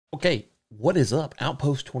Okay, what is up?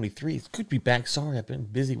 Outpost 23. It's good to be back. Sorry, I've been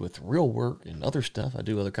busy with real work and other stuff. I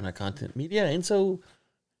do other kind of content media, and so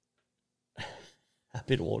I've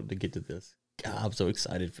been wanting to get to this. God, I'm so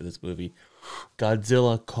excited for this movie.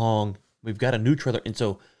 Godzilla, Kong. We've got a new trailer, and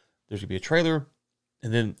so there's gonna be a trailer,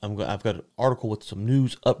 and then I've got an article with some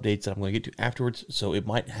news updates that I'm going to get to afterwards. So it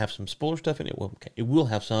might have some spoiler stuff in it. Well, okay, it will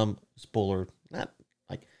have some spoiler, not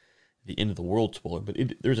like the end of the world spoiler, but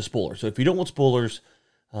there's a spoiler. So if you don't want spoilers,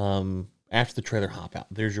 after the trailer, hop out.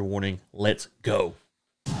 There's your warning. Let's go.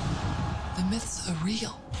 The myths are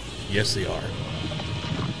real. Yes, they are.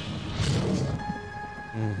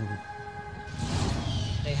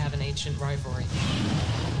 They have an ancient rivalry.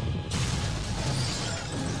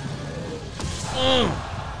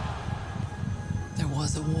 There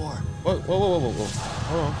was a war. Whoa, whoa, whoa, whoa,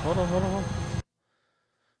 whoa. Hold on.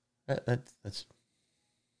 That's...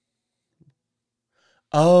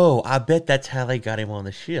 Oh, I bet that's how they got him on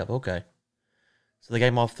the ship. Okay. So they got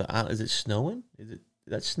him off the island. Is it snowing? Is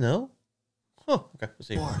that snow? Huh. Okay, let's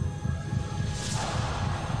see. War.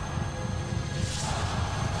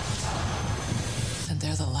 And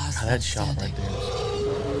they're the last That one shot standing. right there.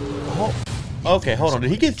 Oh, okay, hold on.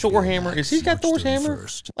 Did he get Thor hammer? Is he got Thor's hammer?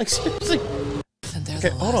 Like, seriously? And they're Okay,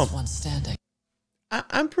 the hold last on. one standing.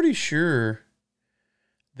 I'm pretty sure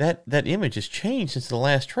that image has changed since the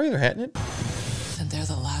last trailer, hadn't it? And they're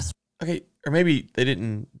the last Okay, or maybe they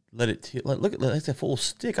didn't let it... Look at that's a full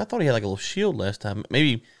stick. I thought he had like a little shield last time.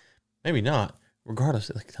 Maybe not.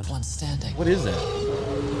 Regardless, like, one standing. what is that?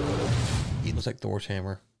 It looks like Thor's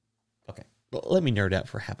hammer. Okay, well, let me nerd out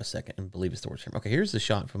for half a second and believe it's Thor's hammer. Okay, here's the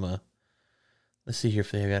shot from a... Let's see here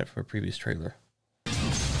if they got it from a previous trailer.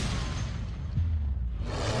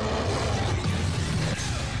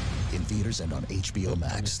 In theaters and on HBO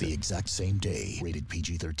Max the exact same day. Rated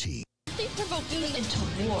PG-13. They provoked them into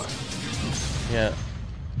war. Yeah.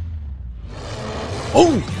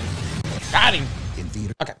 Oh! Got him! In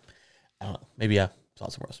theater. Okay. I don't know. Maybe I saw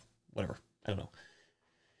it somewhere else. Whatever. I don't know.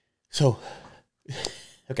 So,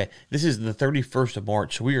 okay. This is the 31st of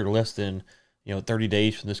March. So we are less than, 30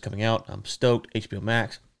 days from this coming out. I'm stoked. HBO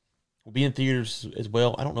Max will be in theaters as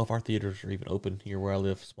well. I don't know if our theaters are even open here where I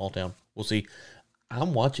live, small town. We'll see.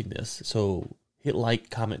 I'm watching this. So hit like,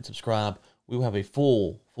 comment, subscribe. We will have a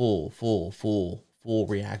full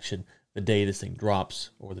reaction the day this thing drops,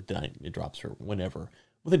 or the day it drops, or whenever.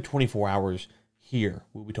 Within 24 hours here,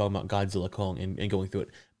 we'll be talking about Godzilla, Kong, and going through it.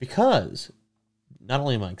 Because not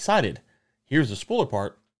only am I excited, here's the spoiler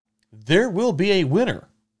part, there will be a winner.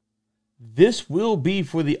 This will be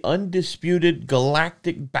for the undisputed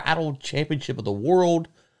galactic battle championship of the world.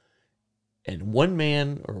 And one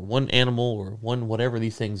man, or one animal, or one whatever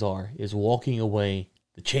these things are, is walking away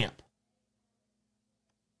the champ.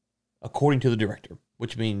 According to the director,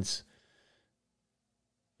 which means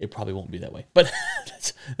it probably won't be that way. But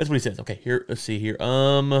that's what he says. Okay, here, let's see here.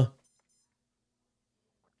 I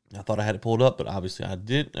thought I had it pulled up, but obviously I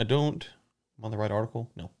don't. I'm on the right article.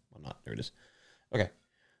 No, I'm not. There it is. Okay.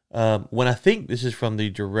 When I think this is from the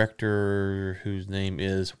director whose name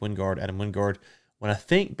is Adam Wingard. When I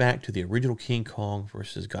think back to the original King Kong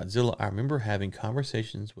versus Godzilla, I remember having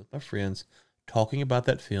conversations with my friends talking about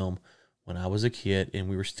that film when I was a kid, and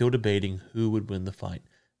we were still debating who would win the fight,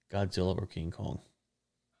 Godzilla or King Kong.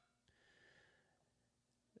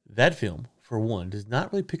 That film, for one, does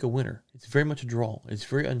not really pick a winner. It's very much a draw. It's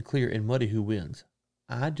very unclear and muddy who wins.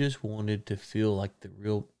 I just wanted to feel like a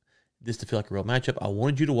real matchup. I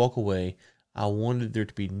wanted you to walk away. I wanted there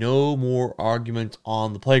to be no more arguments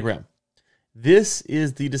on the playground. This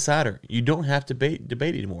is the decider. You don't have to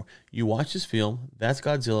debate anymore. You watch this film. That's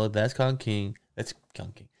Godzilla. That's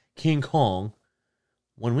King Kong.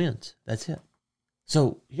 One wins. That's it.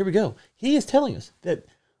 So here we go. He is telling us that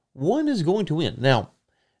one is going to win. Now,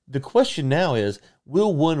 the question now is,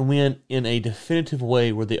 will one win in a definitive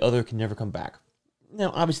way where the other can never come back?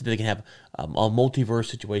 Now, obviously, they can have a multiverse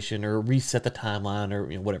situation or reset the timeline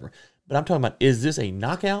or whatever. But I'm talking about, is this a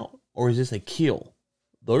knockout or is this a kill?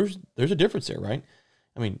 There's a difference there, right?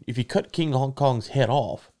 I mean, if you cut King Kong's head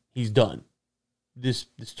off, he's done. This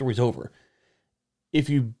story's over. If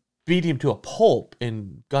you beat him to a pulp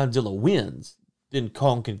and Godzilla wins, then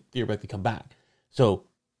Kong can theoretically come back. So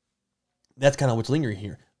that's kind of what's lingering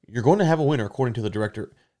here. You're going to have a winner, according to the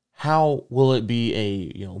director. How will it be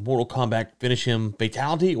a Mortal Kombat finish him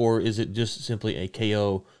fatality, or is it just simply a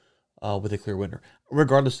KO with a clear winner?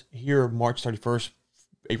 Regardless, here March 31st,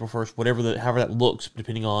 April 1st, however that looks,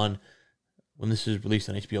 depending on when this is released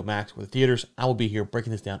on HBO Max or the theaters, I will be here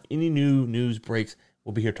breaking this down. Any new news breaks,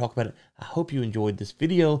 we'll be here to talk about it. I hope you enjoyed this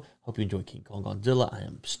video. Hope you enjoyed King Kong Godzilla. I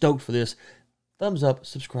am stoked for this. thumbs up,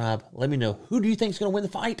 subscribe. Let me know who do you think is going to win the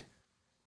fight.